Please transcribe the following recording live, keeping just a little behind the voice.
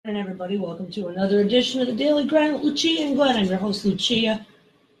And everybody, welcome to another edition of the Daily Grind with Lucia and Glenn. I'm your host, Lucia,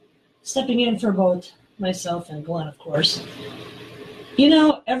 stepping in for both myself and Glenn, of course. You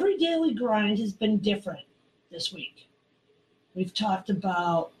know, every Daily Grind has been different this week. We've talked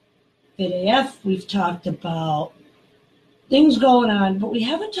about VidAF, we've talked about things going on, but we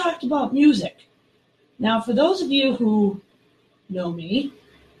haven't talked about music. Now, for those of you who know me,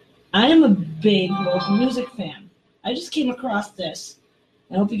 I am a big local music fan. I just came across this.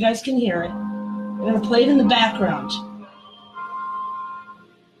 I hope you guys can hear it. I'm going to play it in the background.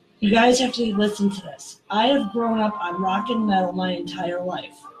 You guys have to listen to this. I have grown up on rock and metal my entire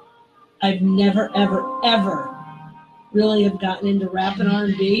life. I've never, ever really have gotten into rap and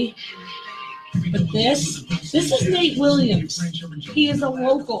R&B. But this is Nate Williams. He is a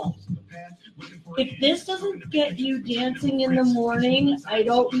local. If this doesn't get you dancing in the morning, I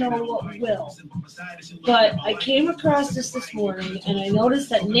don't know what will. But I came across this morning, and I noticed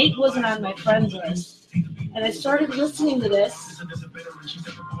that Nate wasn't on my friends list. And I started listening to this,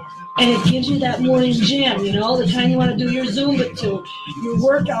 and it gives you that morning jam, you know, the time you want to do your Zumba to, your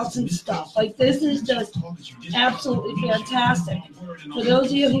workouts and stuff. Like, this is just absolutely fantastic. For those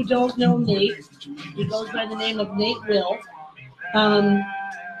of you who don't know Nate, he goes by the name of Nate Will.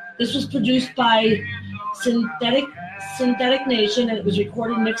 This was produced by Synthetic Nation, and it was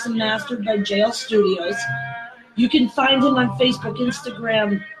recorded, mixed, and mastered by JL Studios. You can find him on Facebook,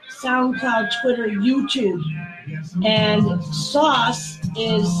 Instagram, SoundCloud, Twitter, YouTube. And Sauce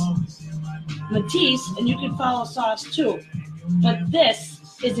is Matisse, and you can follow Sauce too. But this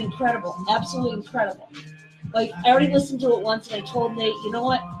is incredible, absolutely incredible. Like, I already listened to it once, and I told Nate, you know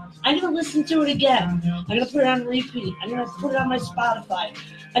what? I'm going to listen to it again. I'm going to put it on repeat. I'm going to put it on my Spotify.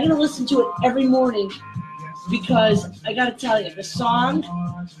 I'm going to listen to it every morning because I got to tell you, the song,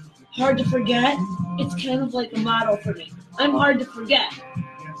 Hard to Forget, it's kind of like a motto for me. I'm hard to forget.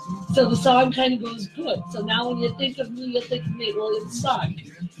 So the song kind of goes good. So now when you think of me, you think of Nate Williams' song.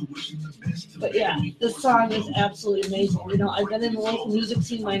 But yeah, this song is absolutely amazing. You know, I've been in the local music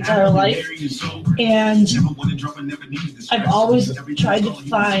scene my entire life, and I've always tried to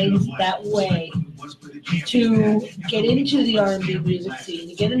find that way to get into the R&B music scene,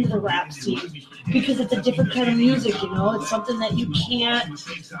 to get into the rap scene, because it's a different kind of music, you know? It's something that you can't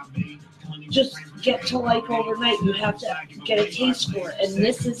just get to like overnight. You have to get a taste for it, and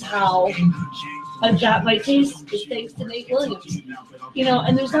this is how I've got my taste, is thanks to Nate Williams. You know,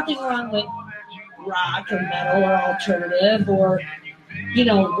 and there's nothing wrong with rock or metal or alternative or, you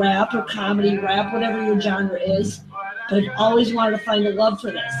know, rap or comedy, rap, whatever your genre is. But I've always wanted to find a love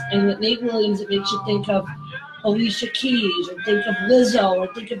for this. And with Nate Williams, it makes you think of Alicia Keys or think of Lizzo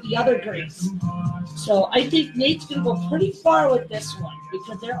or think of the other greats. So I think Nate's going to go pretty far with this one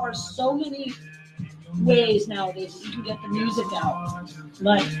because there are so many ways nowadays that you can get the music out.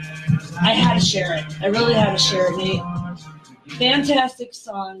 But I had to share it. I really had to share it, Nate. Fantastic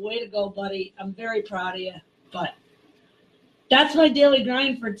song. Way to go, buddy. I'm very proud of you. But that's my daily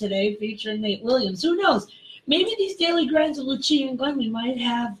grind for today, featuring Nate Williams. Who knows? Maybe these daily grinds of Lucia and Glenn, we might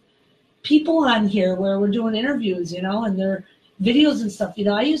have people on here where we're doing interviews, you know, and their videos and stuff. You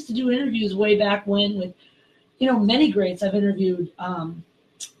know, I used to do interviews way back when with, you know, many greats. I've interviewed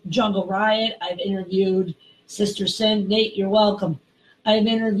Jungle Riot. I've interviewed Sister Sin. Nate, you're welcome. I've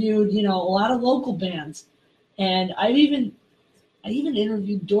interviewed, you know, a lot of local bands. And I even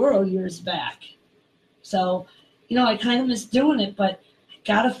interviewed Doro years back. So, you know, I kind of miss doing it, but I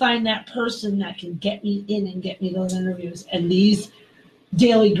got to find that person that can get me in and get me those interviews. And these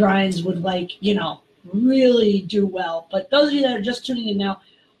daily grinds would, like, you know, really do well. But those of you that are just tuning in now,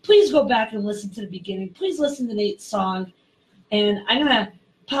 please go back and listen to the beginning. Please listen to Nate's song. And I'm going to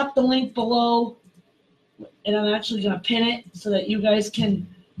pop the link below, and I'm actually going to pin it so that you guys can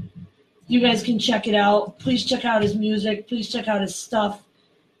check it out. Please check out his music. Please check out his stuff.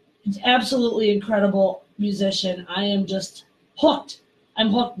 He's absolutely incredible musician. I am just hooked. I'm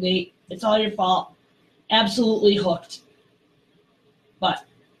hooked, Nate. It's all your fault. Absolutely hooked. But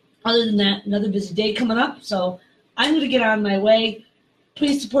other than that, another busy day coming up, so I'm going to get on my way.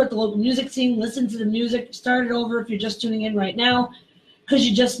 Please support the local music scene. Listen to the music. Start it over if you're just tuning in right now because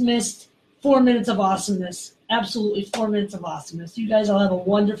you just missed 4 minutes of awesomeness. Absolutely 4 minutes of awesomeness. You guys all have a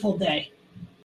wonderful day.